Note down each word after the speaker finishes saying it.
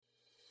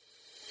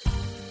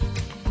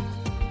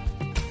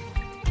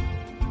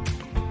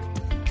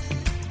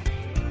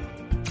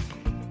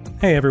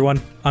Hey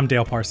everyone, I'm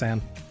Dale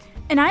Parsan.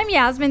 And I'm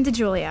Yasmin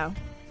DeGiulio.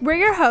 We're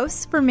your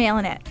hosts for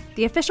Mailin' It,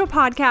 the official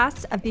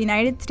podcast of the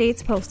United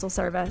States Postal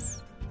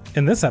Service.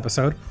 In this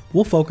episode,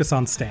 we'll focus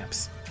on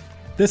stamps.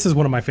 This is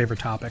one of my favorite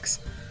topics.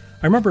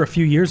 I remember a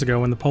few years ago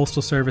when the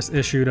Postal Service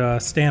issued a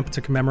stamp to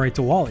commemorate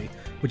Diwali,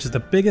 which is the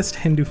biggest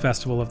Hindu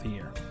festival of the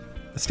year.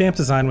 The stamp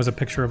design was a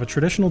picture of a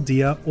traditional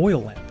diya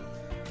oil lamp.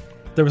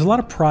 There was a lot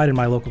of pride in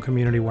my local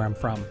community where I'm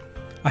from.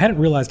 I hadn't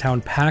realized how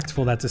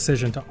impactful that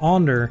decision to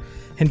honor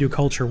Hindu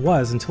culture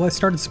was until I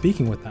started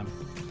speaking with them.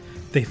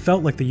 They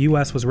felt like the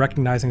U.S. was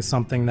recognizing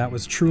something that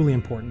was truly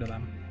important to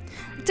them.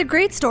 It's a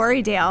great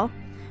story, Dale.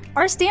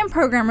 Our stamp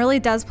program really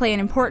does play an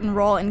important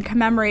role in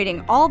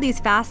commemorating all these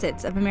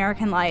facets of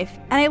American life,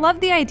 and I love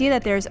the idea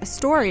that there's a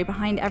story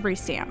behind every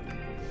stamp.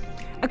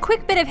 A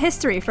quick bit of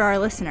history for our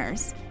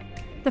listeners.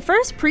 The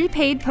first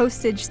prepaid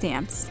postage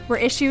stamps were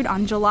issued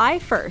on July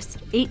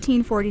 1st,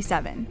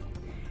 1847.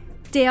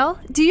 Dale,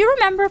 do you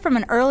remember from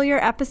an earlier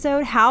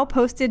episode how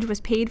postage was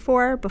paid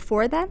for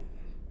before then?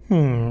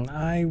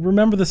 I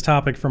remember this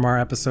topic from our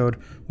episode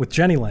with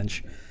Jenny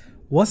Lynch.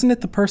 Wasn't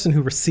it the person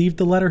who received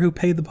the letter who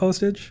paid the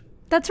postage?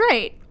 That's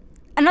right.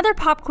 Another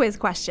pop quiz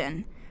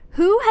question.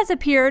 Who has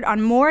appeared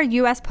on more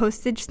U.S.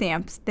 postage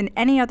stamps than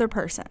any other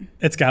person?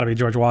 It's gotta be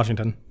George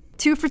Washington.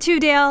 2 for 2,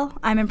 Dale.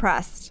 I'm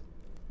impressed.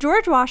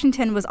 George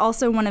Washington was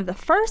also one of the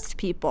first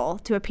people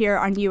to appear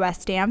on U.S.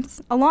 stamps,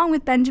 along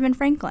with Benjamin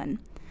Franklin.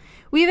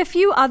 We have a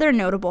few other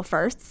notable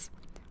firsts.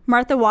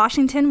 Martha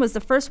Washington was the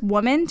first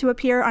woman to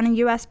appear on a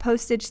U.S.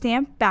 postage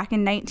stamp back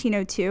in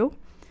 1902.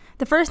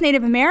 The first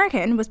Native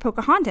American was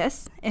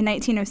Pocahontas in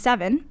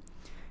 1907.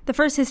 The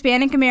first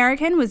Hispanic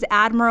American was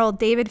Admiral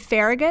David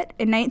Farragut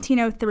in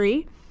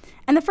 1903.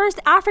 And the first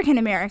African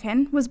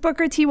American was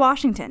Booker T.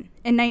 Washington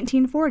in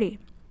 1940.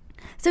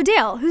 So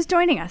Dale, who's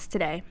joining us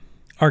today?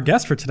 Our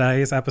guest for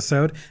today's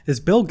episode is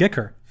Bill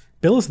Gicker.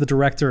 Bill is the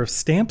Director of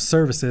Stamp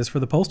Services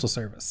for the Postal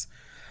Service.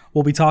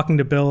 We'll be talking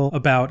to Bill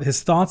about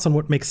his thoughts on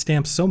what makes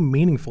stamps so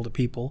meaningful to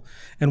people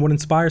and what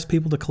inspires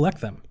people to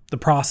collect them, the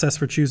process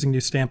for choosing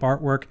new stamp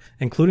artwork,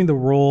 including the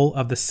role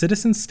of the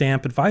Citizen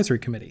Stamp Advisory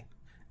Committee,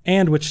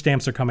 and which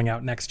stamps are coming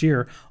out next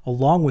year,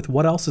 along with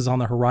what else is on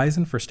the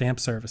horizon for stamp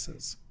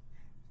services.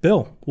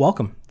 Bill,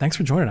 welcome. Thanks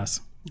for joining us.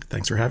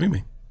 Thanks for having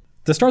me.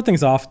 To start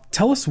things off,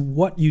 tell us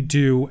what you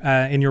do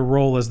in your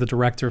role as the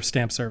Director of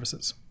Stamp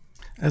Services.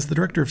 As the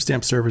Director of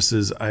Stamp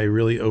Services, I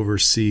really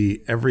oversee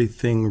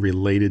everything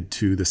related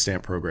to the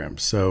stamp program.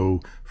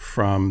 So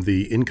from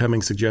the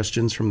incoming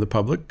suggestions from the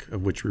public,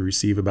 of which we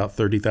receive about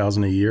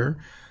 30,000 a year,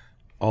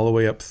 all the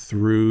way up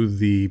through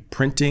the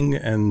printing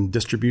and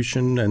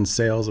distribution and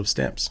sales of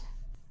stamps.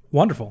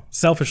 Wonderful.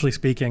 Selfishly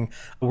speaking,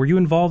 were you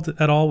involved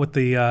at all with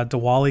the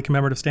Diwali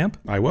commemorative stamp?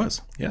 I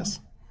was,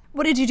 yes.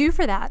 What did you do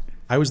for that?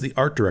 I was the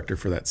art director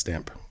for that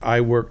stamp. I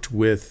worked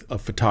with a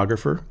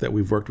photographer that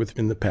we've worked with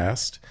in the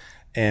past,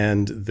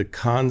 and the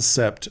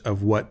concept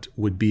of what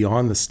would be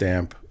on the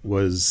stamp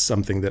was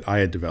something that I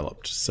had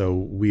developed. So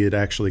we had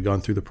actually gone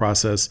through the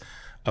process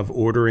of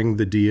ordering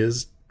the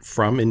diyas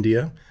from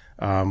India.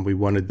 We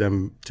wanted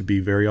them to be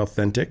very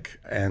authentic,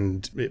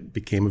 and it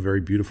became a very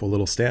beautiful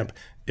little stamp.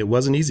 It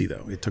wasn't easy,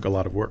 though. It took a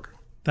lot of work.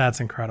 That's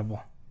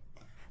incredible.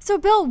 So,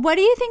 Bill, what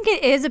do you think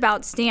it is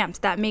about stamps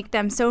that make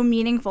them so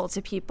meaningful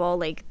to people,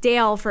 like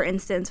Dale, for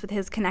instance, with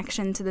his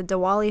connection to the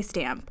Diwali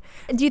stamp?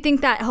 Do you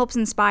think that helps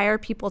inspire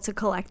people to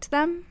collect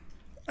them?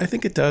 I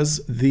think it does.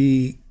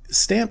 The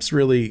stamps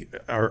really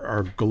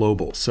are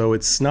global. So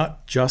it's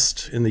not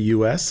just in the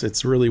U.S.,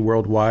 it's really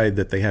worldwide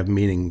that they have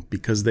meaning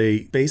because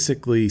they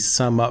basically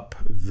sum up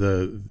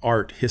the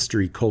art,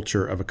 history,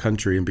 culture of a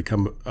country and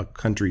become a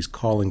country's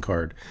calling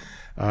card.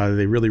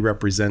 They really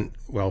represent,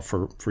 well,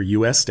 for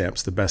U.S.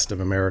 stamps, the best of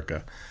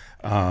America.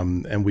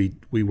 And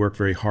we work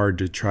very hard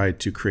to try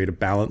to create a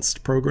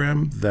balanced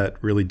program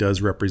that really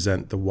does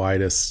represent the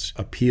widest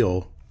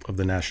appeal of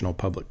the national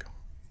public.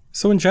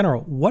 So in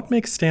general, what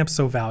makes stamps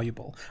so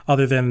valuable,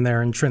 other than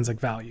their intrinsic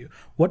value?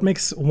 What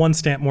makes one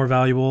stamp more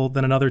valuable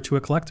than another to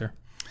a collector?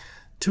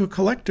 To a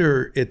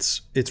collector,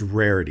 it's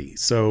rarity.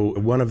 So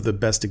one of the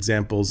best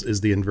examples is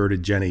the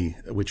inverted Jenny,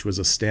 which was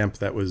a stamp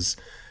that was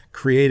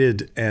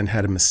created and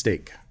had a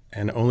mistake,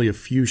 and only a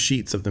few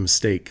sheets of the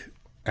mistake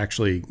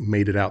actually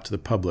made it out to the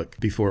public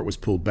before it was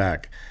pulled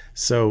back.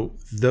 So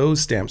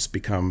those stamps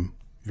become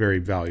very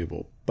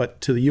valuable.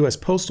 But to the U.S.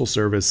 Postal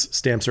Service,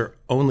 stamps are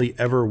only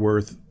ever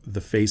worth the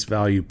face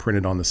value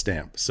printed on the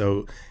stamp.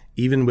 So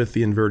even with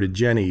the inverted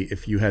Jenny,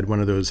 if you had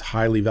one of those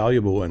highly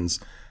valuable ones,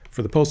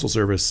 for the Postal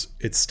Service,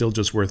 it's still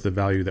just worth the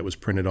value that was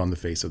printed on the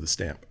face of the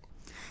stamp.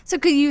 So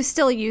could you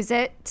still use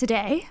it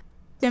today,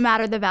 no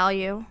matter the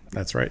value?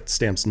 That's right.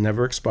 Stamps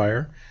never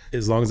expire.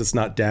 As long as it's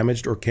not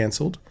damaged or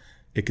canceled,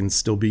 it can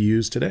still be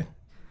used today.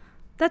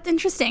 That's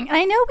interesting. And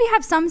I know we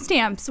have some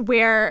stamps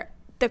where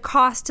the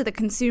cost to the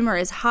consumer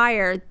is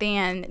higher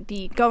than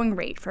the going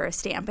rate for a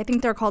stamp. I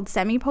think they're called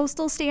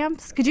semi-postal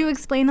stamps. Could you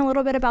explain a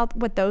little bit about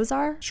what those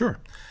are? Sure.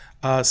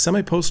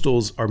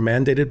 Semi-postals are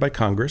mandated by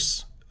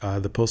Congress.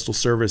 The Postal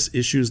Service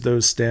issues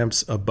those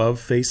stamps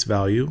above face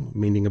value,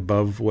 meaning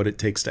above what it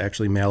takes to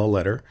actually mail a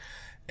letter.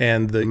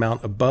 And the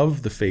amount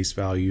above the face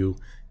value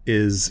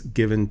is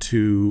given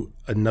to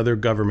another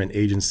government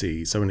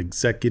agency, so an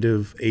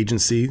executive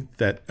agency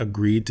that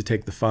agreed to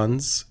take the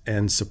funds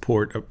and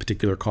support a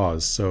particular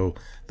cause. So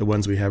the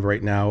ones we have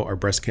right now are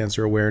breast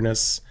cancer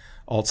awareness,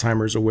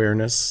 Alzheimer's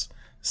awareness,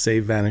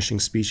 Save Vanishing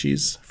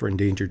Species for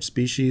endangered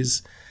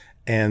species,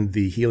 and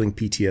the Healing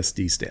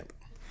PTSD stamp.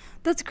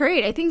 That's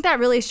great. I think that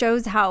really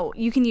shows how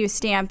you can use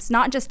stamps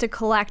not just to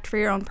collect for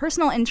your own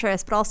personal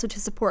interest, but also to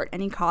support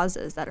any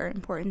causes that are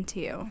important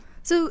to you.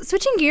 So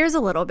switching gears a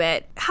little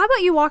bit, how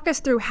about you walk us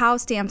through how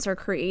stamps are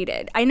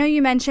created? I know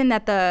you mentioned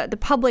that the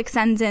public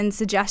sends in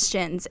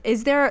suggestions.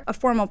 Is there a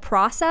formal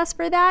process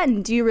for that?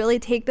 And do you really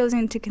take those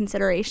into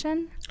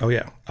consideration? Oh,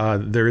 yeah.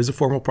 There is a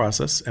formal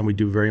process, and we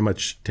do very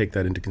much take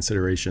that into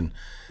consideration.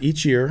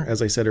 Each year,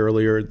 as I said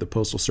earlier, the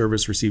Postal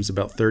Service receives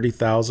about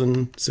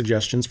 30,000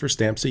 suggestions for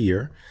stamps a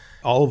year.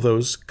 All of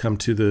those come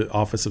to the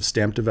Office of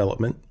Stamp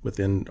Development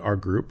within our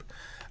group.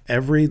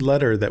 Every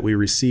letter that we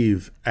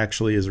receive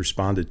actually is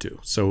responded to,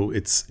 so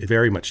it's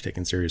very much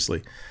taken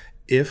seriously.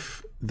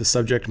 If the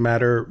subject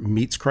matter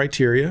meets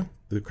criteria,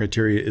 the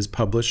criteria is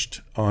published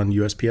on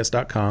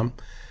USPS.com,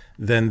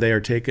 then they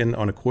are taken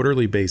on a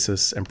quarterly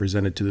basis and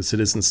presented to the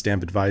Citizen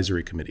Stamp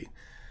Advisory Committee.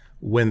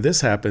 When this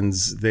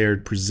happens, they're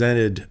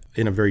presented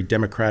in a very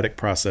democratic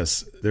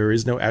process. There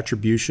is no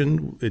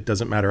attribution. It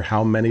doesn't matter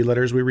how many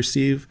letters we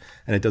receive,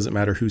 and it doesn't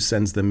matter who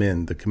sends them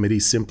in. The committee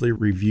simply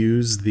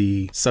reviews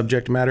the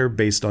subject matter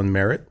based on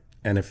merit,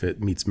 and if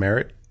it meets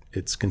merit,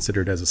 it's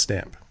considered as a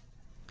stamp.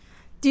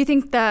 Do you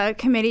think the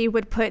committee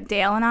would put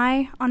Dale and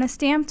I on a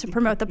stamp to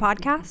promote the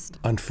podcast?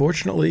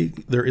 Unfortunately,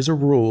 there is a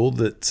rule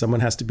that someone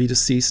has to be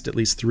deceased at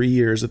least 3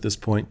 years at this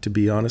point to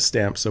be on a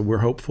stamp. So we're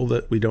hopeful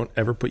that we don't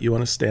ever put you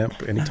on a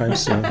stamp anytime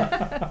soon.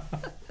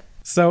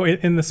 So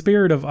in the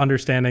spirit of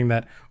understanding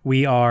that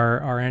we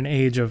are in an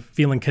age of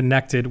feeling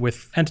connected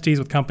with entities,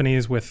 with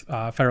companies, with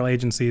federal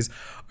agencies,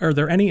 are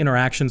there any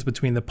interactions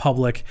between the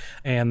public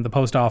and the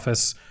post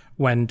office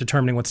when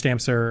determining what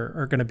stamps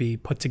are going to be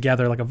put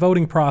together, like a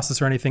voting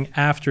process or anything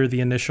after the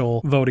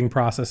initial voting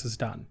process is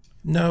done?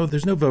 No,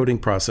 there's no voting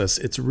process.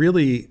 It's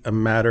really a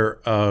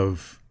matter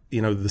of,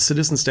 the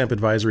Citizen Stamp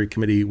Advisory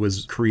Committee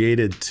was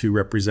created to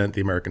represent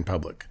the American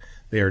public.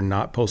 They are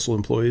not postal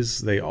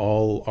employees. They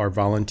all are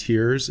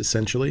volunteers,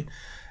 essentially,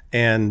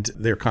 and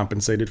they're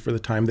compensated for the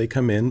time they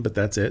come in, but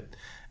that's it.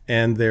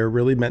 And they're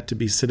really meant to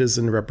be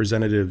citizen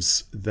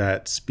representatives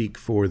that speak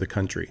for the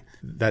country.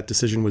 That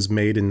decision was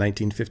made in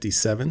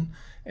 1957,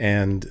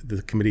 and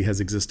the committee has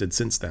existed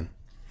since then.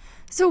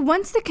 So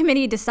once the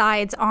committee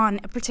decides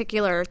on a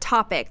particular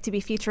topic to be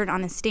featured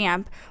on a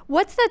stamp,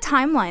 what's the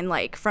timeline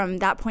like from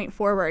that point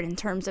forward in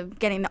terms of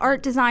getting the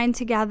art design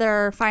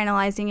together,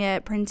 finalizing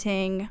it,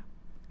 printing,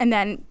 and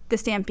then the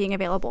stamp being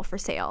available for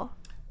sale?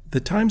 The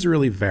times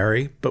really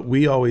vary, but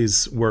we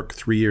always work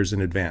 3 years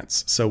in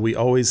advance. So we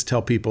always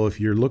tell people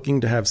if you're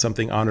looking to have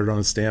something honored on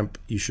a stamp,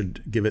 you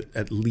should give it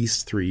at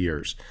least 3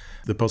 years.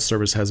 The Postal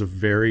Service has a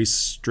very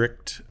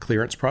strict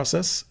clearance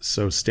process.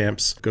 So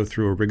stamps go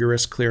through a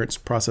rigorous clearance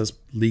process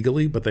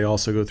legally, but they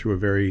also go through a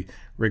very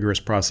rigorous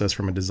process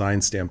from a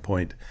design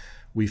standpoint.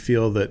 We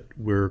feel that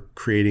we're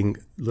creating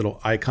little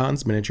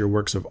icons, miniature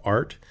works of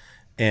art,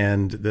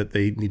 and that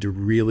they need to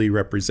really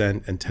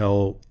represent and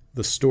tell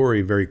the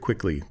story very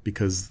quickly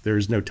because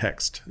there's no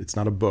text. It's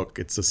not a book,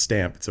 it's a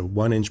stamp. It's a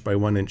 1 inch by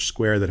 1 inch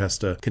square that has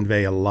to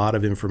convey a lot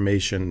of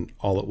information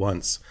all at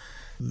once.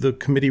 The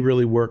committee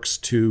really works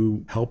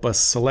to help us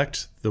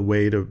select the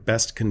way to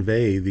best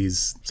convey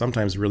these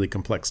sometimes really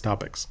complex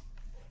topics.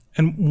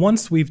 And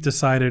once we've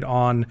decided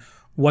on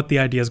what the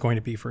idea is going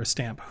to be for a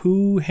stamp,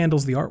 who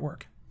handles the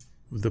artwork?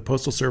 The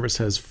Postal Service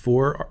has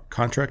 4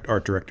 contract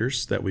art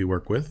directors that we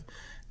work with.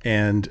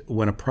 And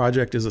when a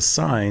project is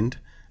assigned,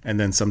 and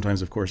then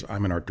sometimes, of course,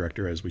 I'm an art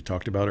director, as we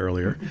talked about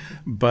earlier.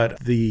 But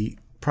the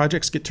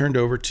projects get turned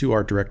over to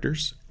art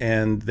directors,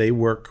 and they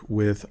work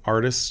with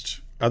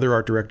artists, other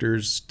art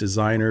directors,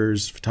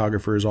 designers,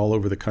 photographers all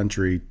over the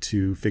country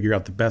to figure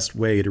out the best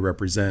way to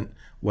represent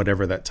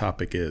whatever that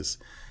topic is.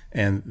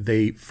 And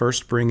they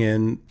first bring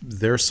in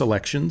their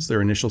selections,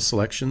 their initial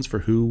selections for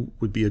who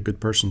would be a good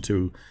person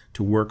to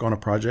work on a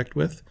project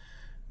with.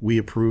 We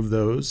approve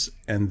those,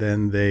 and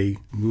then they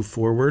move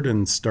forward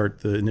and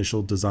start the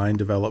initial design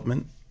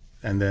development.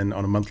 And then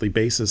on a monthly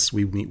basis,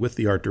 we meet with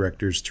the art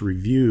directors to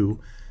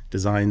review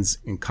designs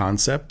in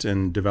concept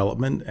and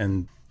development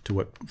and to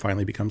what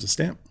finally becomes a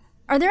stamp.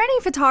 Are there any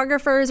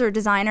photographers or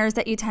designers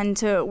that you tend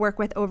to work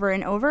with over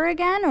and over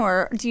again,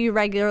 or do you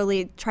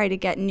regularly try to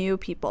get new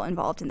people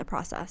involved in the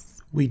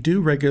process? We do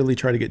regularly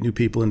try to get new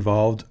people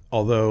involved,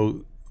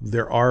 although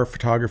there are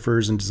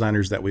photographers and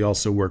designers that we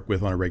also work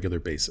with on a regular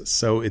basis.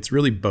 So it's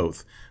really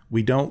both.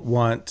 We don't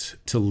want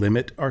to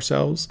limit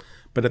ourselves,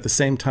 but at the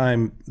same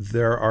time,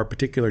 there are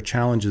particular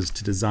challenges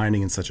to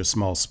designing in such a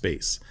small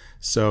space.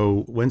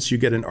 So once you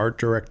get an art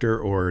director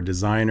or a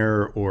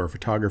designer or a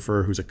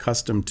photographer who's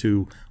accustomed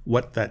to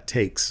what that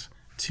takes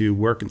to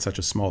work in such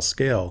a small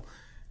scale,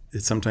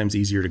 it's sometimes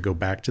easier to go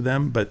back to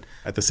them. But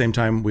at the same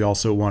time, we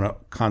also want to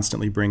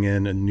constantly bring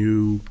in a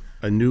new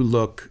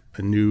look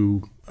a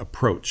new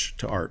approach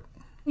to art.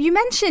 You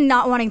mentioned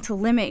not wanting to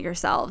limit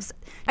yourselves.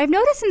 I've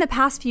noticed in the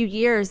past few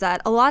years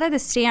that a lot of the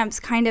stamps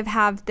kind of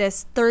have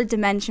this third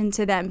dimension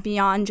to them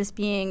beyond just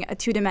being a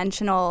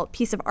two-dimensional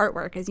piece of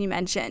artwork, as you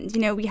mentioned.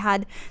 You know, we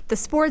had the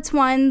sports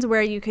ones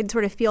where you could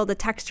sort of feel the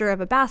texture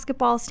of a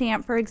basketball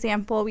stamp, for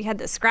example. We had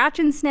the scratch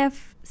and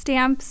sniff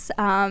stamps.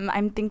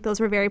 I think those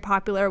were very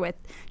popular with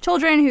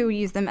children who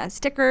use them as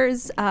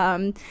stickers.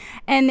 And,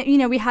 you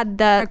know, we had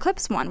the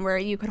eclipse one where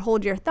you could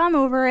hold your thumb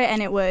over it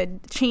and it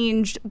would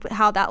change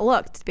how that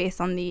looked based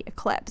on the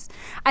eclipse.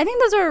 I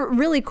think those are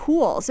really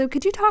cool. So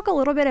could you talk a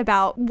little bit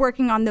about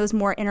working on those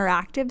more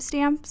interactive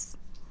stamps?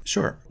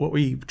 Sure. What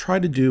we try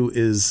to do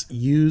is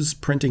use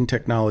printing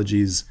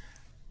technologies,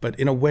 but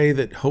in a way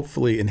that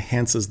hopefully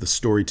enhances the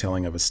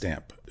storytelling of a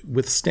stamp.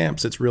 With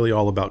stamps, it's really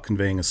all about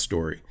conveying a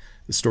story.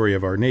 The story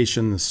of our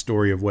nation, the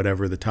story of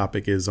whatever the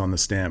topic is on the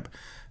stamp.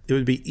 It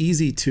would be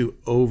easy to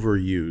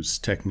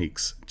overuse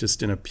techniques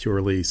just in a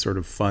purely sort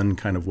of fun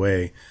kind of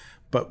way.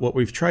 But what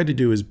we've tried to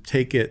do is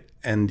take it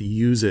and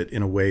use it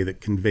in a way that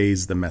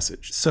conveys the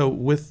message. So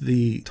with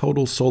the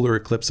total solar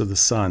eclipse of the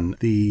sun,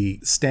 the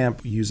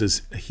stamp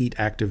uses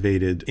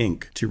heat-activated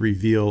ink to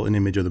reveal an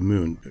image of the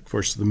moon. Of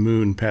course, the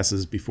moon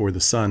passes before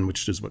the sun,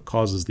 which is what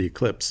causes the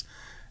eclipse.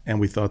 And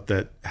we thought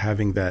that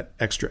having that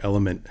extra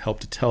element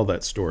helped to tell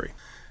that story.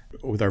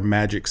 With our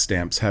magic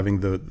stamps, having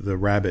the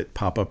rabbit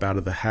pop up out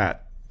of the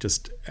hat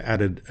just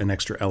added an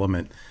extra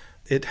element.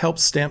 It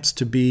helps stamps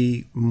to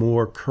be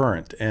more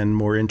current and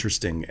more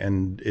interesting,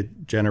 and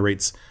it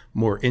generates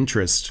more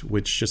interest,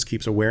 which just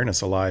keeps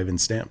awareness alive in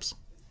stamps.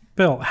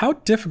 Bill, how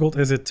difficult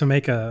is it to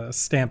make a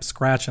stamp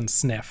scratch and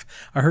sniff?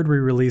 I heard we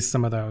released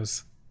some of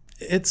those.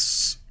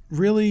 It's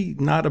really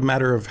not a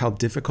matter of how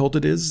difficult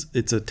it is.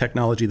 It's a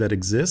technology that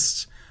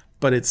exists,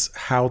 but it's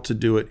how to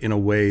do it in a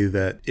way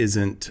that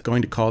isn't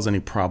going to cause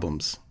any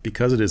problems.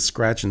 Because it is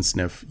scratch and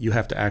sniff, you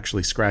have to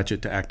actually scratch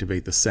it to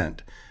activate the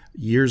scent.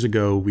 Years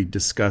ago, we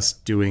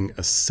discussed doing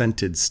a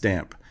scented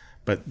stamp,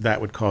 but that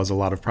would cause a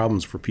lot of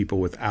problems for people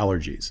with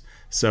allergies.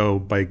 So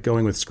by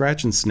going with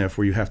scratch and sniff,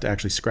 where you have to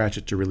actually scratch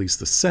it to release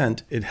the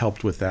scent, it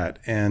helped with that.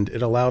 And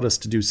it allowed us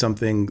to do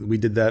something. We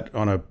did that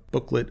on a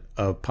booklet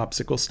of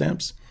popsicle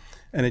stamps,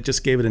 and it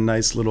just gave it a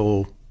nice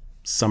little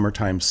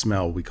summertime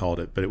smell, we called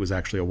it, but it was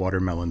actually a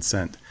watermelon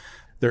scent.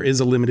 There is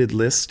a limited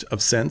list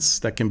of scents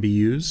that can be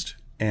used,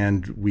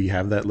 and we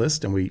have that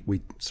list, and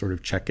we sort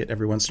of check it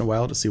every once in a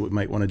while to see what we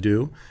might want to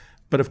do.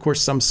 But of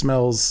course, some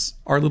smells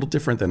are a little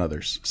different than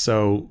others.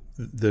 So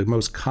the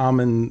most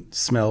common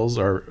smells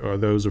are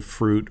those of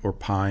fruit or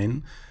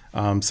pine.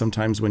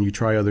 Sometimes when you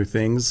try other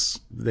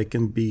things, they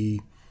can be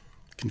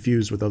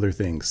confused with other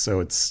things. So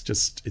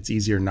it's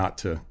easier not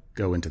to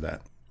go into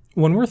that.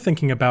 When we're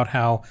thinking about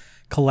how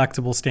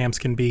collectible stamps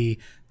can be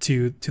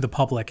to the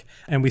public,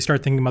 and we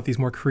start thinking about these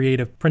more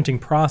creative printing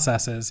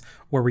processes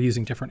where we're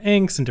using different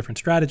inks and different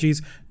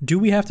strategies, do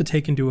we have to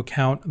take into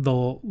account the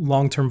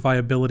long-term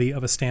viability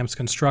of a stamp's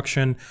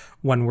construction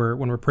when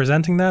we're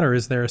presenting that, or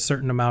is there a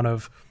certain amount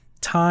of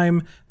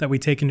time that we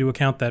take into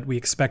account that we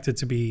expect it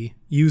to be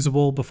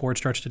usable before it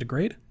starts to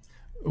degrade?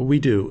 We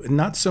do.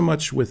 Not so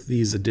much with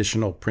these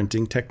additional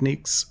printing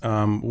techniques.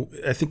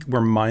 I think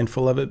we're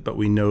mindful of it, but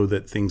we know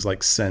that things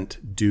like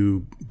scent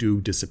do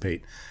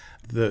dissipate.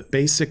 The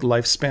basic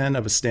lifespan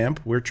of a stamp,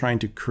 we're trying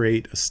to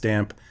create a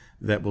stamp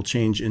that will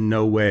change in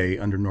no way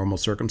under normal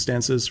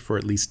circumstances for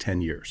at least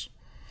 10 years.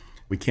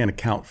 We can't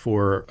account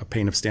for a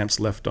pane of stamps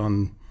left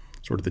on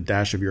sort of the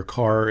dash of your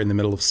car in the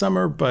middle of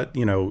summer, but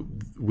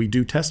we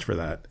do test for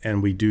that,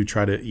 and we do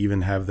try to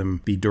even have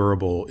them be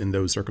durable in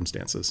those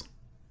circumstances.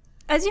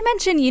 As you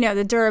mentioned,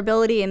 the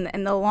durability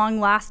and the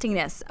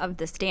long-lastingness of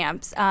the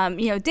stamps. Dale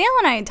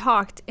and I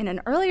talked in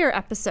an earlier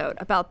episode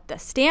about the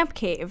Stamp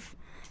Cave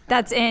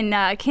that's in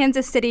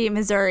Kansas City,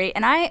 Missouri,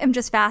 and I am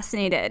just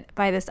fascinated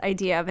by this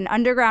idea of an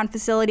underground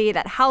facility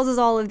that houses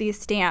all of these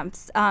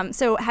stamps.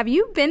 So have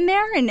you been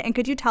there, and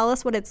could you tell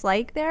us what it's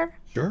like there?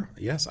 Sure.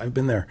 Yes, I've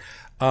been there.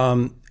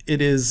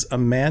 It is a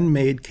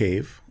man-made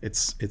cave.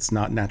 It's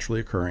not naturally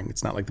occurring.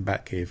 It's not like the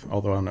Bat Cave,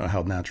 although I don't know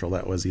how natural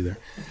that was either.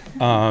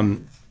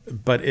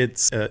 But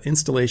it's an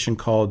installation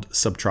called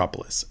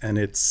Subtropolis, and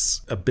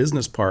it's a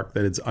business park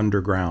that is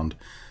underground.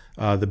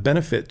 The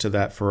benefit to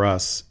that for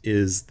us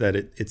is that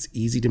it's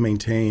easy to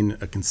maintain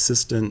a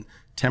consistent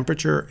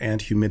temperature and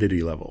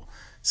humidity level.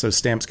 So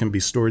stamps can be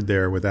stored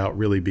there without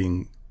really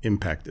being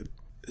impacted.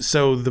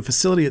 So the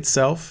facility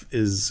itself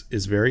is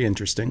very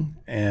interesting,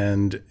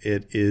 and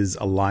it is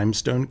a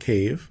limestone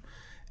cave,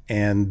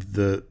 and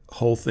the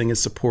whole thing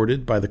is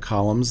supported by the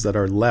columns that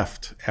are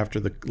left after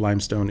the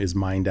limestone is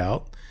mined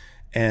out.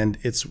 And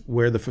it's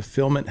where the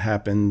fulfillment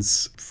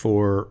happens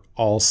for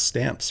all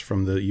stamps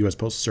from the U.S.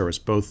 Postal Service,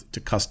 both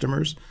to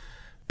customers,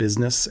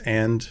 business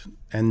and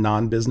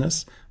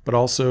non-business, but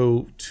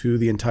also to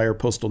the entire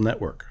postal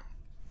network.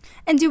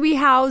 And do we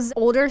house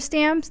older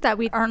stamps that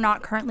we are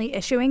not currently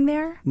issuing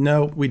there?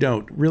 No, we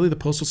don't. Really, the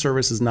Postal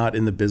Service is not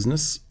in the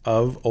business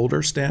of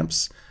older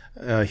stamps.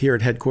 Here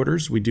at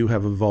headquarters, we do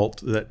have a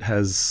vault that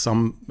has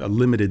a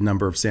limited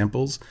number of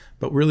samples,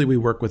 but really we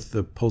work with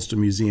the Postal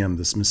Museum,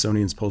 the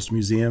Smithsonian's Postal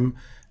Museum,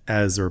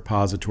 as a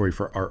repository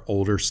for our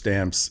older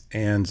stamps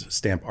and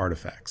stamp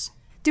artifacts.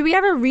 Do we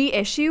ever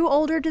reissue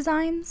older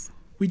designs?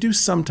 We do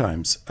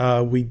sometimes.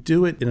 We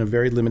do it in a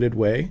very limited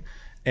way,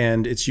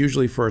 and it's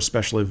usually for a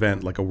special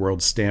event like a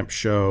World Stamp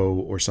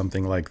Show or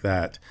something like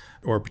that,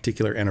 or a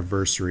particular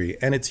anniversary,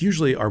 and it's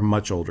usually our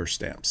much older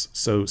stamps.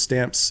 So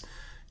stamps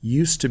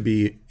used to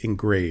be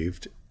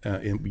engraved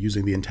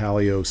using the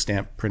intaglio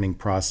stamp printing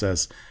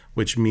process,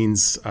 which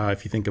means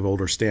if you think of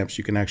older stamps,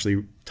 you can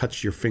actually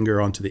touch your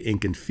finger onto the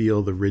ink and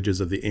feel the ridges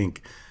of the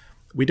ink.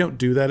 We don't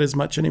do that as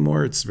much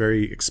anymore. It's a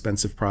very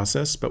expensive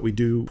process, but we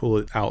do pull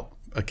it out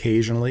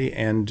occasionally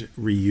and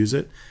reuse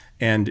it.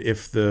 And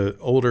if the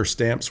older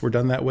stamps were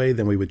done that way,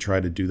 then we would try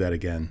to do that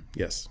again.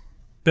 Yes.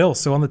 Bill,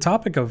 so on the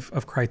topic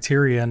of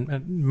criteria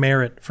and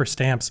merit for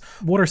stamps,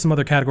 what are some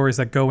other categories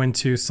that go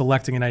into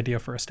selecting an idea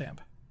for a stamp?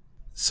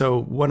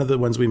 So one of the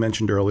ones we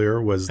mentioned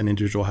earlier was an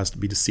individual has to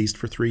be deceased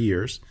for 3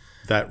 years.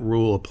 That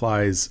rule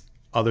applies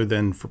other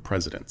than for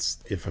presidents.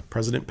 If a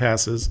president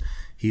passes,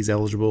 he's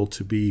eligible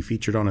to be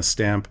featured on a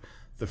stamp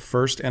the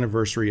first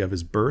anniversary of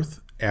his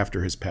birth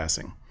after his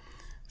passing.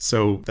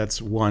 So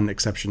that's one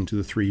exception to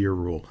the 3-year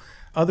rule.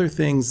 Other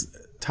things,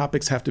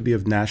 topics have to be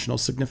of national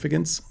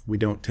significance. We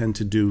don't tend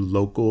to do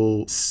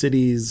local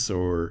cities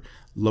or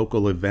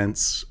local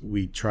events.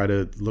 We try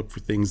to look for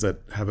things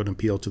that have an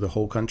appeal to the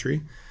whole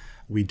country.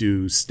 We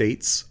do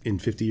states in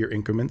 50-year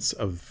increments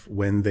of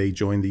when they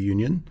join the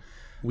union.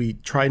 We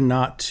try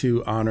not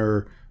to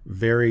honor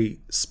very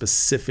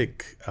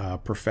specific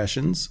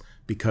professions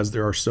because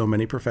there are so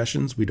many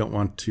professions. We don't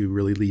want to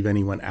really leave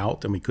anyone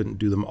out, and we couldn't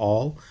do them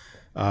all.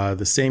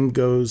 The same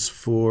goes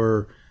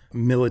for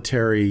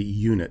military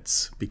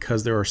units.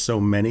 Because there are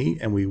so many,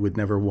 and we would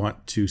never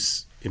want to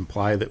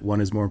imply that one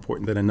is more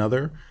important than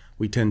another,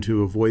 we tend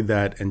to avoid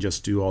that and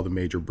just do all the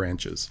major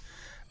branches.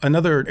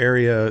 Another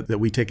area that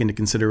we take into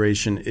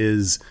consideration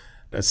is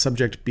a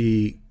subject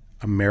be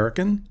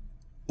American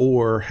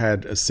or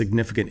had a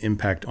significant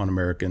impact on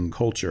American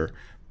culture.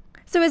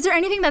 So is there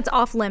anything that's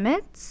off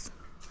limits?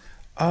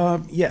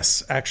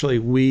 Yes, actually,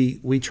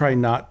 we try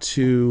not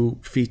to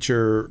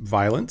feature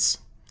violence.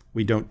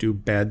 We don't do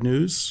bad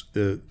news.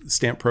 The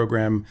stamp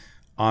program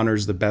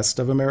honors the best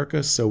of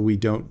America, so we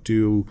don't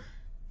do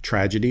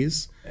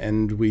tragedies.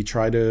 And we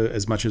try to,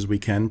 as much as we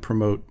can,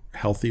 promote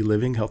healthy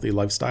living, healthy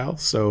lifestyle.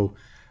 So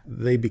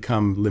they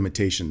become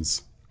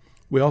limitations.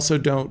 We also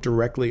don't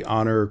directly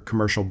honor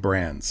commercial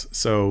brands.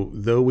 So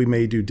though we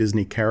may do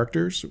Disney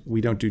characters, we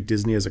don't do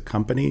Disney as a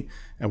company,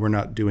 and we're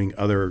not doing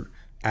other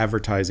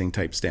advertising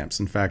type stamps.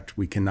 In fact,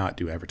 we cannot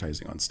do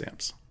advertising on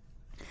stamps.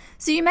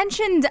 So you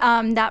mentioned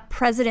that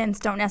presidents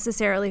don't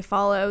necessarily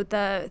follow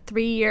the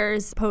 3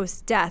 years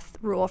post-death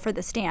rule for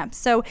the stamps.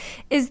 So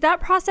is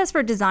that process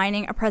for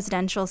designing a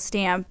presidential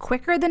stamp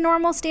quicker than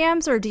normal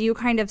stamps, or do you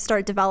kind of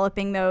start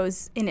developing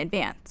those in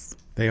advance?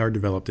 They are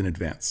developed in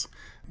advance.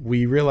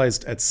 We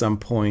realized at some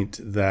point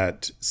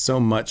that so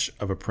much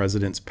of a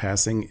president's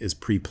passing is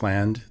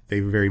pre-planned. They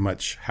very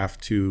much have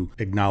to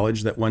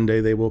acknowledge that one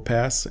day they will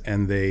pass,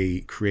 and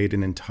they create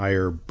an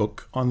entire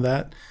book on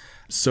that.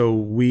 So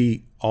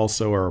we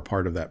also are a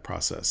part of that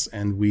process,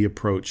 and we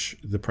approach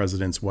the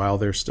presidents while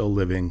they're still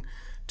living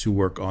to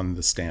work on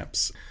the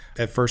stamps.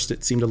 At first,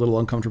 it seemed a little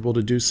uncomfortable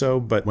to do so,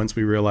 but once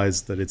we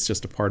realized that it's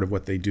just a part of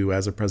what they do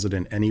as a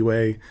president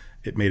anyway,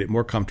 it made it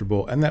more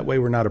comfortable. And that way,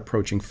 we're not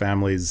approaching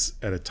families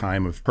at a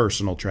time of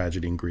personal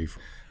tragedy and grief.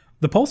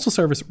 The Postal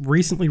Service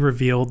recently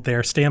revealed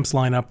their stamps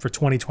lineup for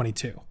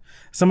 2022.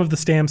 Some of the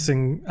stamps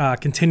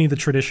continue the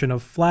tradition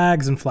of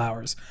flags and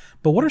flowers,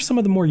 but what are some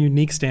of the more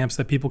unique stamps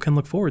that people can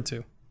look forward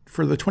to?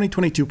 For the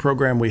 2022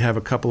 program, we have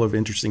a couple of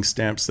interesting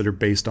stamps that are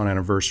based on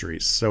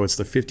anniversaries. So it's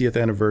the 50th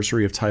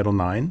anniversary of Title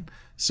IX.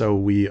 So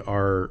we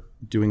are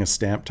doing a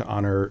stamp to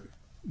honor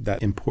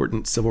that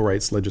important civil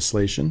rights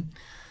legislation.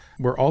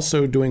 We're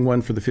also doing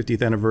one for the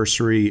 50th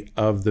anniversary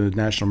of the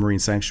National Marine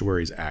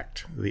Sanctuaries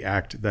Act, the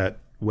act that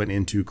went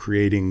into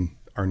creating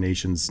our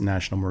nation's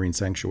national marine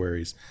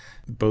sanctuaries.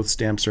 Both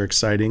stamps are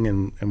exciting,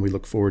 and we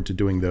look forward to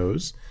doing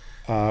those.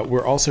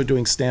 We're also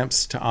doing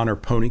stamps to honor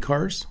pony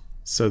cars.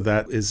 So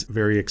that is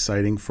very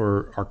exciting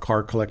for our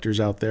car collectors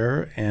out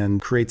there,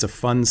 and creates a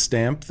fun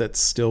stamp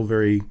that's still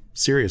very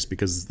serious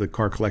because the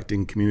car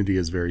collecting community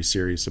is very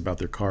serious about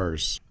their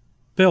cars.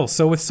 Bill,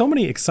 so with so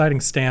many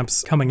exciting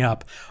stamps coming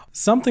up,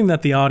 something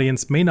that the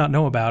audience may not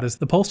know about is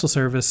the Postal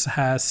Service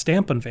has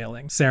stamp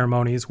unveiling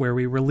ceremonies where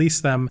we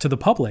release them to the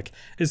public.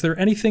 Is there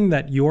anything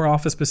that your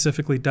office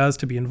specifically does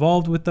to be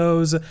involved with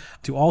those?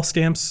 Do all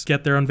stamps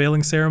get their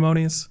unveiling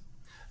ceremonies?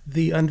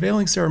 The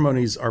unveiling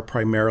ceremonies are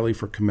primarily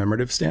for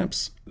commemorative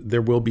stamps.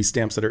 There will be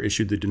stamps that are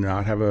issued that do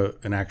not have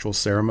an actual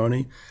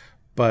ceremony.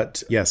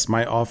 But yes,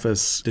 my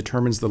office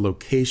determines the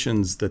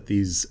locations that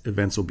these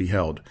events will be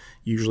held.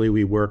 Usually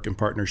we work in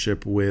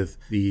partnership with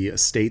the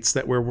states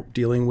that we're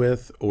dealing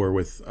with or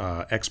with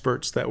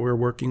experts that we're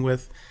working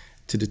with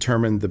to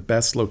determine the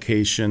best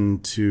location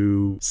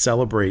to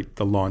celebrate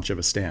the launch of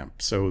a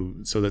stamp, so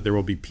that there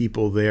will be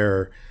people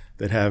there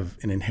that have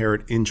an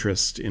inherent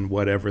interest in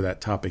whatever that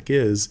topic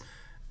is,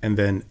 and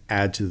then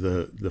add to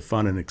the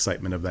fun and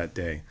excitement of that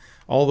day.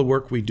 All the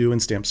work we do in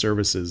stamp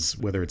services,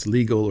 whether it's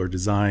legal or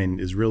design,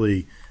 is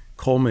really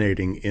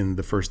culminating in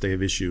the first day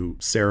of issue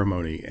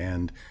ceremony.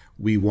 And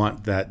we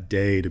want that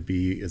day to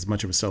be as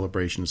much of a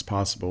celebration as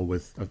possible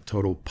with a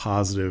total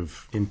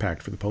positive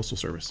impact for the Postal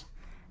Service.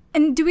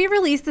 And do we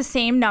release the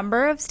same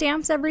number of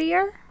stamps every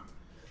year?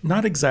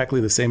 Not exactly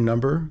the same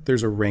number.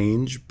 There's a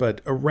range, but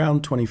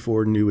around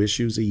 24 new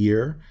issues a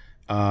year.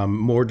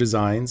 More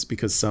designs,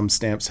 because some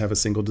stamps have a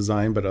single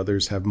design, but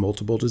others have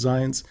multiple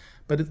designs.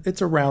 But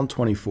it's around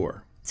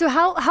 24. So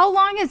how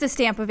long is the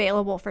stamp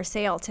available for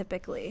sale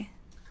typically?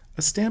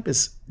 A stamp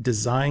is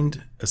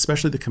designed,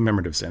 especially the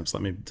commemorative stamps.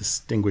 Let me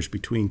distinguish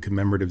between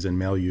commemoratives and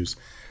mail use.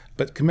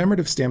 But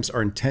commemorative stamps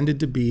are intended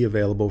to be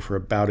available for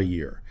about a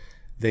year.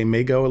 They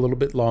may go a little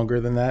bit longer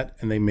than that,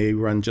 and they may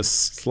run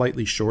just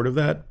slightly short of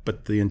that,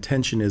 but the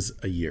intention is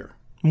a year.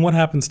 And what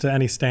happens to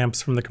any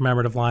stamps from the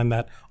commemorative line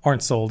that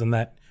aren't sold in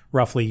that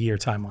roughly year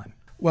timeline?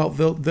 Well,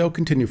 they'll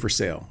continue for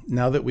sale.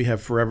 Now that we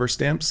have forever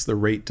stamps, the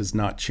rate does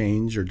not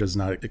change or does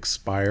not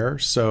expire.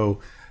 So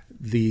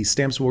the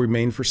stamps will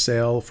remain for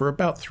sale for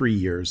about 3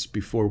 years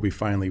before we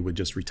finally would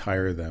just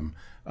retire them.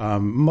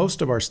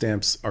 Most of our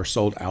stamps are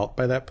sold out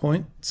by that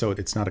point, so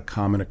it's not a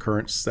common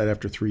occurrence that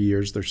after 3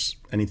 years there's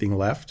anything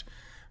left.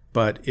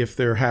 But if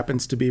there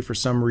happens to be, for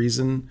some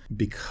reason,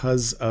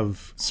 because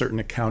of certain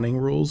accounting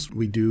rules,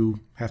 we do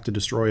have to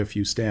destroy a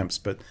few stamps,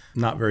 but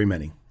not very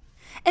many.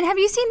 And have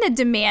you seen the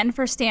demand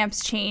for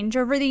stamps change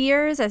over the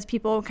years as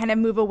people kind of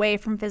move away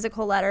from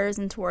physical letters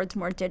and towards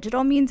more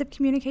digital means of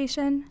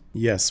communication?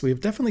 Yes, we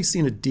have definitely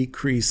seen a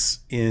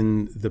decrease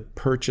in the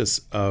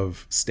purchase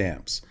of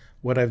stamps.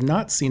 What I've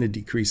not seen a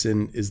decrease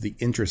in is the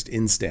interest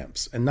in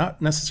stamps, and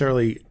not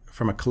necessarily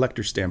from a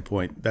collector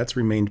standpoint. That's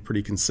remained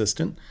pretty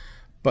consistent.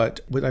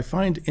 But what I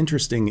find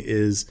interesting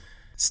is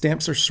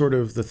stamps are sort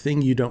of the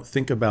thing you don't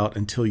think about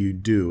until you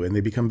do, and they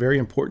become very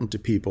important to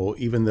people,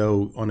 even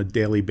though on a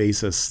daily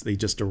basis they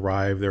just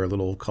arrive. They're a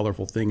little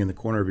colorful thing in the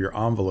corner of your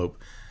envelope.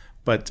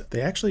 But they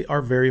actually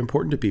are very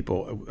important to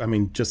people. I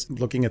mean, just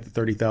looking at the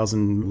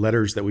 30,000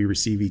 letters that we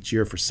receive each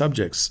year for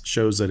subjects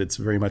shows that it's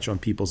very much on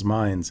people's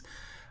minds.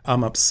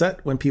 I'm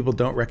upset when people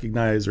don't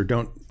recognize or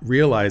don't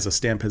realize a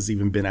stamp has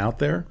even been out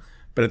there.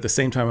 But at the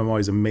same time, I'm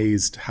always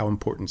amazed how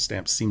important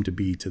stamps seem to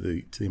be to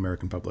the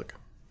American public.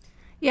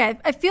 Yeah,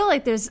 I feel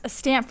like there's a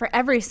stamp for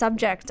every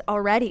subject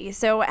already.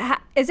 So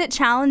is it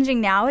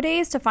challenging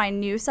nowadays to find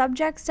new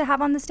subjects to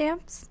have on the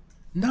stamps?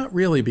 Not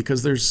really,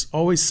 because there's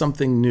always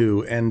something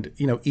new. And,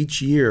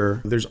 each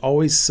year there's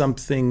always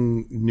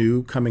something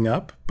new coming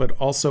up. But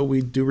also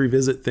we do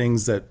revisit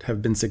things that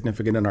have been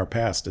significant in our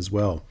past as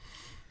well.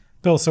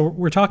 Bill, so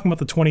we're talking about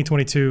the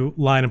 2022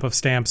 lineup of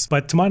stamps,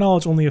 but to my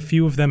knowledge, only a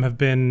few of them have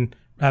been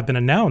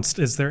announced.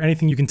 Is there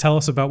anything you can tell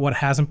us about what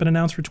hasn't been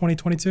announced for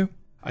 2022?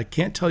 I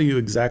can't tell you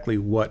exactly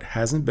what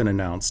hasn't been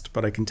announced,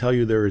 but I can tell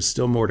you there is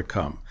still more to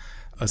come.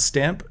 A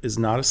stamp is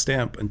not a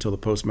stamp until the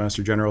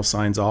Postmaster General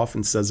signs off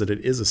and says that it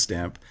is a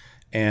stamp.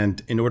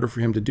 And in order for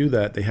him to do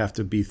that, they have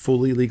to be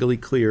fully legally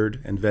cleared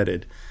and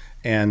vetted.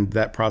 And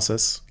that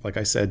process, like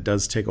I said,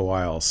 does take a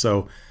while.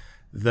 So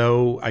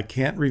though I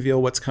can't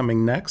reveal what's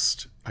coming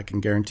next, I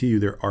can guarantee you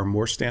there are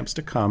more stamps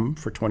to come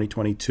for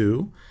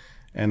 2022.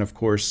 And of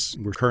course,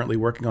 we're currently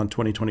working on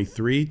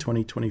 2023,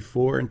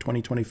 2024, and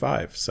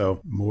 2025. So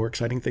more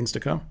exciting things to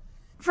come.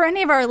 For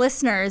any of our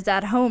listeners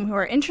at home who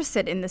are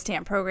interested in the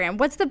stamp program,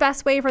 what's the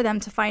best way for them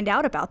to find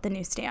out about the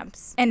new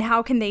stamps? And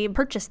how can they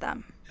purchase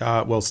them?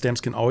 Well,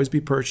 stamps can always be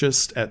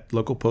purchased at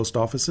local post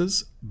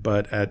offices,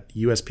 but at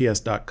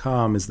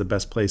USPS.com is the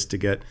best place to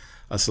get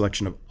a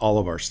selection of all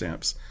of our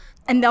stamps.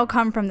 And they'll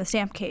come from the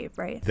Stamp Cave,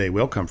 right? They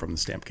will come from the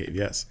Stamp Cave,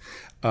 yes.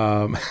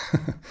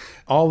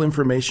 All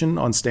information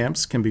on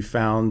stamps can be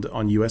found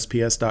on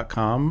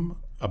USPS.com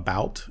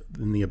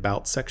in the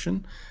About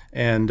section.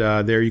 And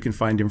there you can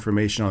find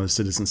information on the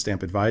Citizen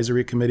Stamp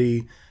Advisory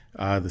Committee,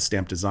 the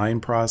stamp design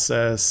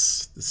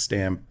process, the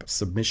stamp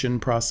submission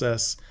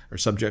process, or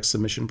subject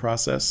submission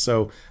process.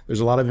 So there's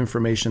a lot of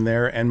information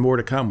there and more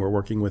to come. We're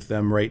working with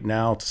them right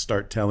now to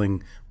start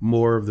telling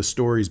more of the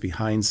stories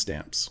behind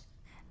stamps.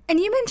 And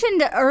you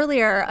mentioned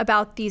earlier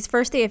about these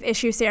first day of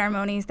issue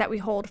ceremonies that we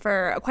hold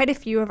for quite a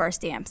few of our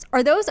stamps.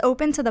 Are those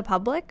open to the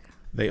public?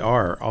 They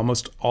are.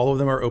 Almost all of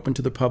them are open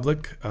to the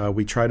public.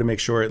 We try to make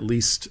sure at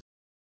least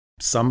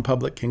some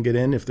public can get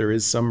in if there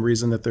is some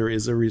reason that there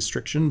is a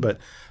restriction, but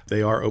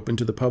they are open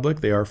to the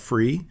public. They are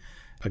free.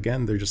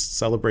 Again, they're just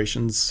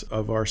celebrations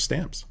of our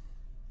stamps.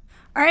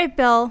 All right,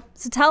 Bill.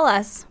 So tell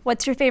us,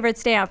 what's your favorite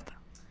stamp?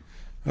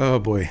 Oh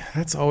boy,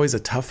 that's always a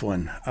tough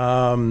one.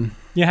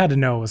 You had to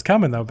know it was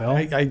coming though, Bill.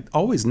 I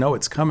always know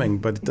it's coming,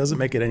 but it doesn't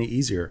make it any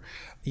easier.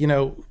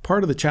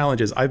 Part of the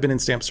challenge is I've been in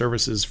stamp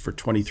services for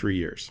 23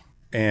 years.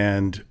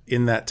 And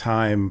in that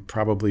time,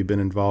 probably been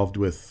involved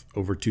with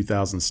over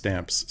 2,000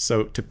 stamps.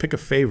 So to pick a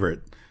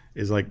favorite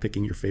is like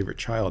picking your favorite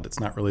child. It's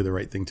not really the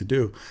right thing to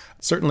do.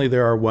 Certainly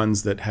there are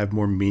ones that have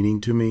more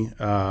meaning to me.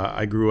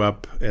 I grew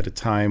up at a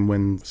time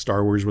when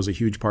Star Wars was a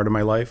huge part of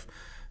my life.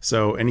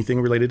 So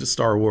anything related to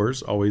Star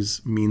Wars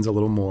always means a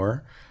little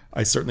more.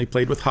 I certainly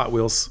played with Hot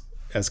Wheels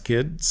as a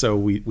kid, so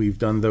we've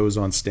done those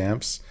on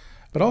stamps.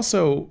 But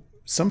also,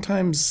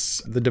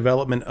 sometimes the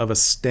development of a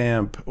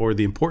stamp or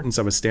the importance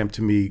of a stamp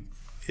to me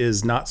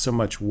is not so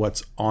much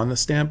what's on the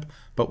stamp,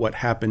 but what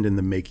happened in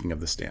the making of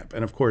the stamp.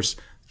 And of course,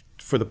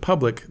 for the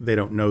public, they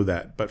don't know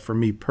that. But for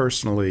me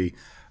personally,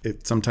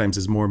 it sometimes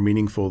is more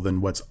meaningful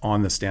than what's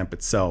on the stamp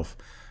itself.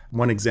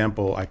 One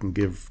example I can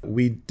give,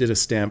 we did a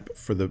stamp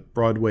for the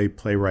Broadway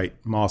playwright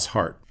Moss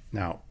Hart.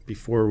 Now,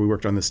 before we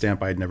worked on the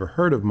stamp, I had never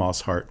heard of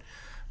Moss Hart,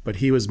 but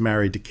he was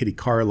married to Kitty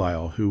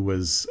Carlisle, who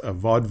was a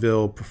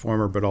vaudeville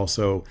performer, but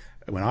also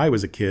when I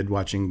was a kid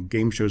watching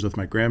game shows with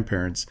my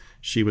grandparents,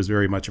 she was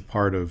very much a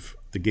part of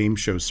the game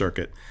show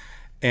circuit.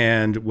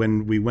 And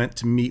when we went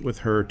to meet with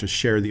her to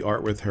share the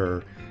art with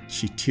her,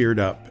 she teared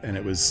up, and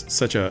it was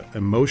such an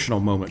emotional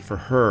moment for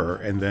her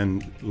and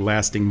then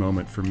lasting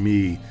moment for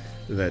me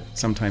that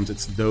sometimes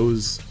it's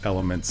those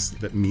elements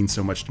that mean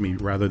so much to me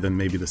rather than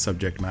maybe the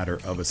subject matter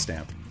of a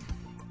stamp.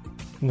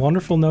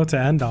 Wonderful note to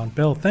end on.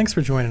 Bill, thanks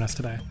for joining us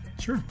today.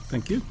 Sure.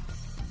 Thank you.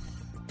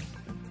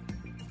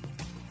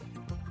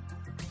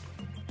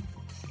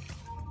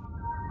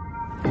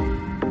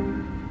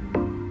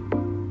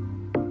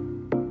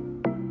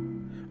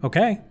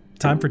 Okay,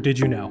 time for Did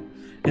You Know?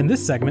 In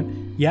this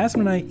segment,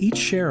 Yasmin and I each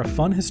share a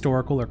fun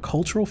historical or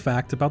cultural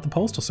fact about the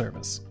Postal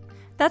Service.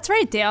 That's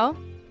right, Dale.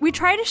 We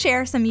try to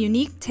share some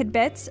unique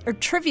tidbits or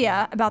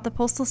trivia about the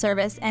Postal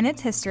Service and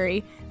its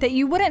history that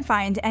you wouldn't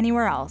find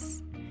anywhere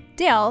else.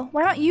 Dale,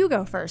 why don't you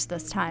go first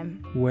this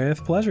time?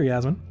 With pleasure,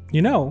 Yasmin.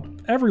 You know,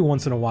 every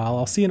once in a while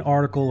I'll see an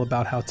article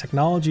about how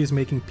technology is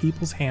making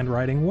people's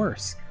handwriting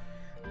worse.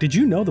 Did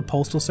you know the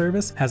Postal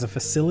Service has a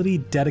facility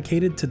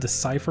dedicated to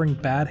deciphering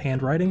bad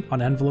handwriting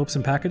on envelopes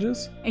and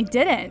packages? I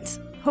didn't.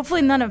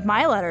 Hopefully none of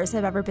my letters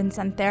have ever been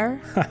sent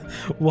there.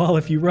 Well,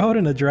 if you wrote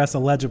an address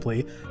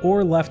illegibly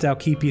or left out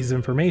key pieces of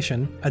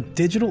information, a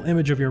digital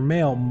image of your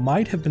mail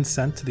might have been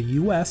sent to the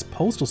U.S.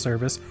 Postal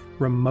Service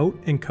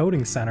Remote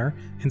Encoding Center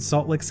in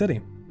Salt Lake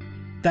City.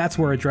 That's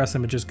where address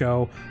images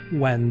go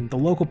when the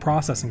local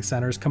processing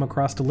centers come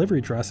across delivery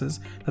addresses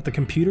that the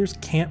computers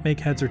can't make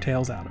heads or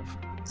tails out of.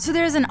 So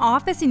there's an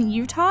office in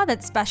Utah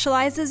that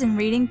specializes in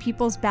reading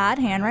people's bad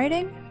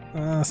handwriting?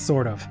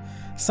 Sort of.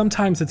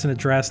 Sometimes it's an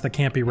address that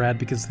can't be read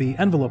because the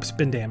envelope's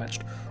been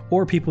damaged,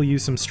 or people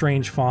use some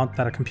strange font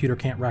that a computer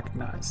can't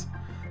recognize.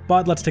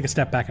 But let's take a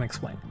step back and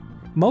explain.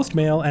 Most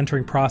mail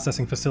entering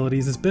processing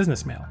facilities is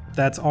business mail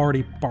that's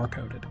already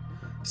barcoded,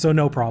 so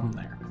no problem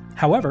there.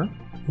 However,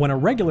 when a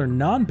regular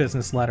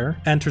non-business letter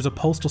enters a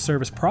Postal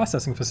Service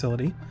processing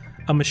facility,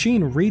 a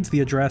machine reads the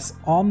address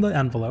on the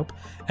envelope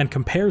and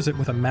compares it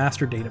with a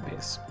master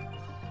database.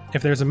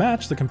 If there's a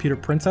match, the computer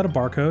prints out a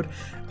barcode,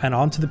 and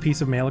onto the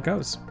piece of mail it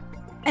goes.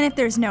 And if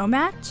there's no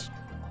match?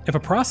 If a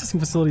processing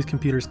facility's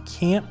computers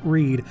can't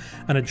read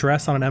an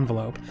address on an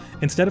envelope,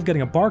 instead of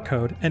getting a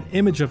barcode, an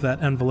image of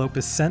that envelope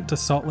is sent to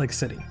Salt Lake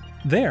City.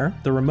 There,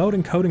 the remote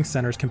encoding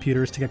center's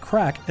computers take a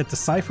crack at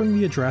deciphering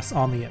the address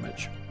on the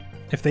image.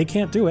 If they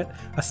can't do it,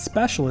 a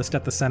specialist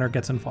at the center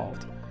gets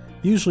involved.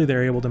 Usually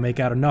they're able to make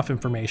out enough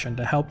information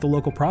to help the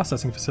local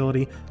processing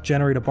facility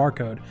generate a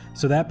barcode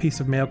so that piece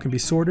of mail can be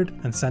sorted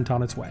and sent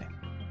on its way.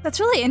 That's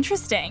really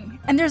interesting.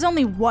 And there's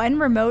only one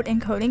remote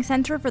encoding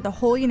center for the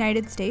whole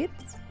United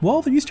States?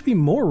 Well, there used to be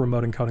more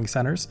remote encoding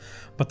centers,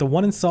 but the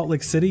one in Salt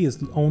Lake City is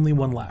the only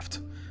one left.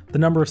 The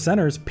number of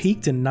centers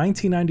peaked in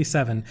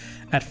 1997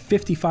 at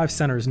 55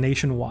 centers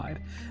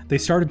nationwide. They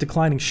started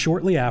declining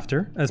shortly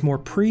after, as more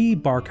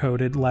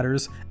pre-barcoded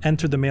letters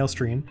entered the mail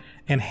stream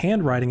and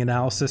handwriting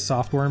analysis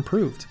software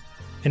improved.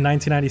 In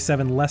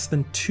 1997, less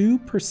than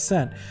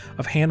 2%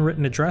 of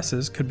handwritten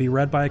addresses could be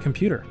read by a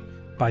computer.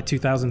 By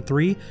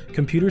 2003,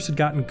 computers had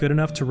gotten good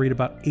enough to read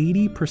about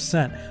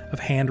 80% of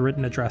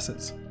handwritten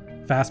addresses.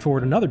 Fast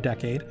forward another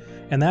decade,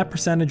 and that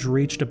percentage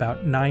reached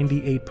about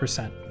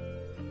 98%.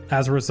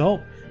 As a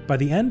result, by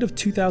the end of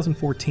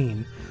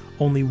 2014,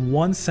 only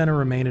one center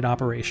remained in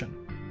operation.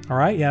 All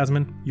right,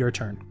 Yasmin, your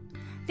turn.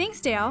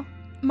 Thanks, Dale.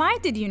 My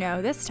Did You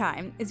Know this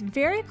time is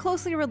very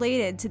closely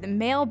related to the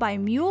mail by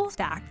mule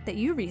fact that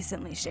you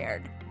recently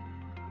shared.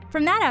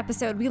 From that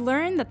episode, we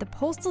learned that the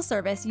Postal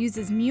Service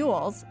uses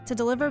mules to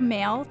deliver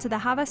mail to the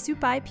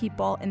Havasupai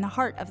people in the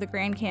heart of the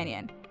Grand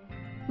Canyon.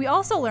 We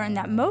also learned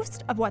that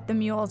most of what the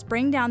mules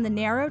bring down the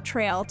narrow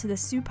trail to the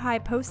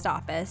Supai post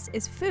office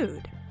is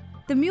food.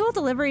 The mule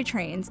delivery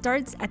train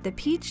starts at the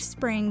Peach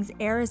Springs,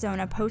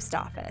 Arizona post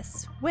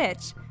office,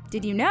 which,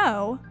 did you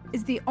know,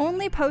 is the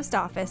only post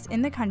office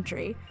in the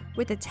country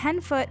with a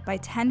 10-foot by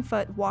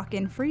 10-foot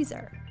walk-in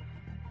freezer.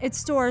 It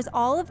stores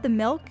all of the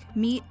milk,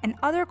 meat, and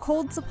other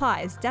cold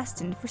supplies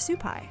destined for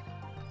Supai.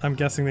 I'm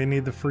guessing they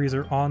need the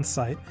freezer on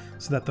site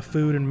so that the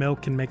food and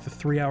milk can make the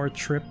 3-hour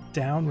trip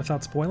down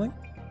without spoiling?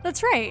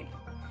 That's right.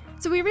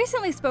 So we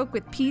recently spoke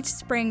with Peach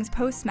Springs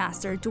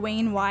postmaster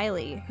Dwayne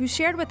Wiley, who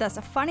shared with us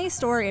a funny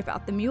story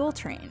about the mule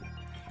train.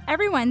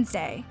 Every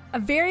Wednesday, a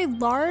very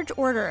large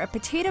order of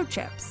potato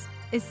chips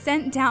is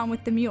sent down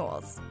with the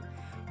mules.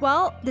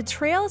 Well, the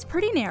trail is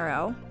pretty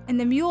narrow, and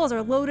the mules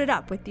are loaded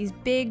up with these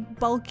big,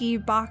 bulky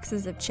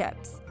boxes of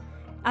chips.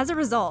 As a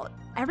result,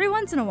 every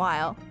once in a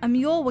while, a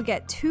mule will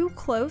get too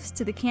close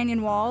to the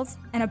canyon walls,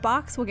 and a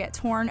box will get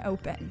torn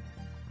open.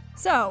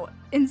 So,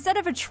 instead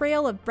of a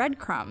trail of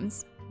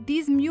breadcrumbs,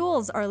 these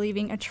mules are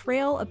leaving a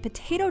trail of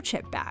potato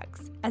chip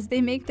bags as they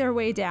make their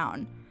way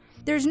down.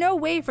 There's no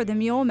way for the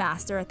mule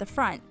master at the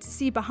front to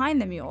see behind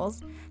the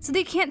mules, so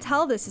they can't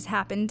tell this has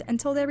happened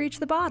until they reach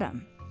the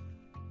bottom.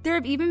 There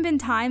have even been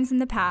times in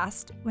the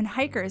past when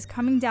hikers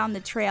coming down the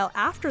trail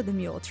after the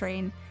mule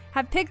train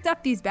have picked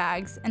up these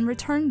bags and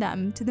returned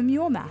them to the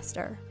mule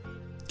master.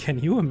 Can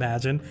you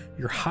imagine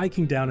you're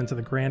hiking down into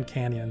the Grand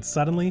Canyon and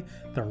suddenly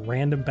there are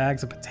random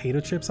bags of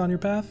potato chips on your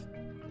path?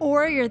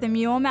 Or you're the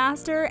mule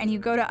master and you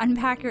go to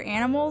unpack your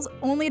animals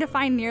only to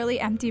find nearly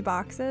empty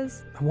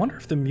boxes. I wonder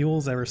if the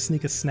mules ever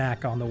sneak a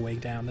snack on the way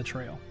down the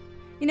trail.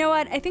 You know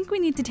what? I think we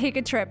need to take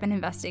a trip and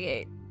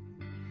investigate.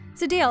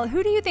 So Dale,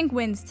 who do you think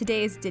wins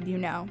today's Did You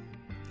Know?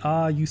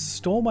 You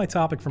stole my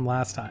topic from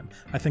last time.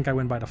 I think I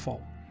win by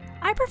default.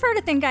 I prefer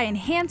to think I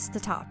enhanced the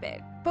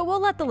topic, but we'll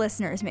let the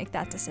listeners make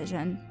that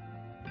decision.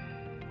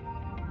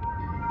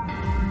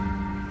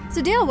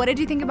 So Dale, what did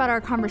you think about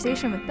our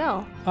conversation with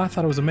Bill? I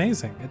thought it was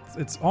amazing.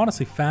 It's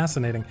honestly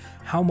fascinating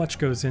how much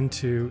goes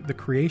into the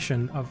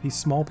creation of these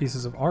small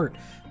pieces of art.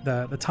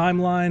 The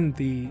timeline,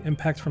 the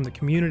impact from the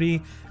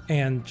community,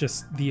 and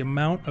just the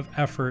amount of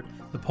effort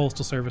the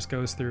Postal Service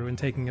goes through in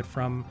taking it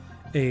from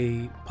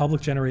a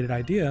public-generated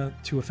idea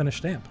to a finished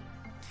stamp.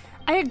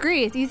 I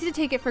agree. It's easy to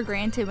take it for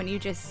granted when you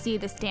just see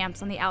the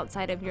stamps on the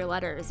outside of your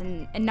letters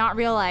and not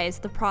realize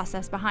the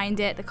process behind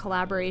it, the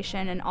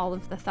collaboration, and all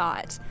of the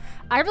thought.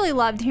 I really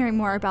loved hearing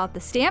more about the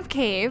Stamp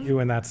Cave. You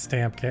and that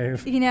Stamp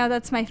Cave. You know,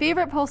 that's my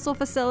favorite postal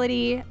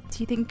facility. Do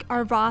you think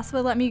our boss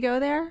would let me go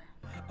there?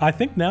 I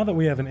think now that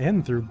we have an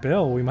in through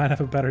Bill, we might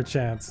have a better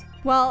chance.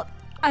 Well,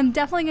 I'm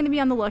definitely going to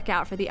be on the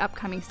lookout for the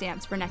upcoming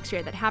stamps for next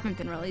year that haven't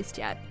been released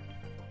yet.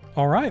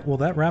 All right, well,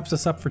 that wraps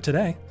us up for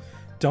today.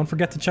 Don't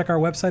forget to check our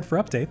website for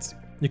updates.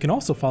 You can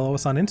also follow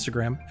us on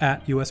Instagram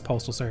at US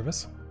Postal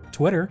Service,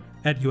 Twitter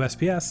at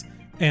USPS,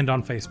 and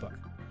on Facebook.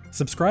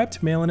 Subscribe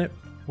to Mailin' It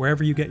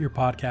wherever you get your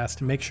podcast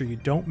to make sure you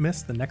don't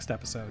miss the next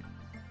episode.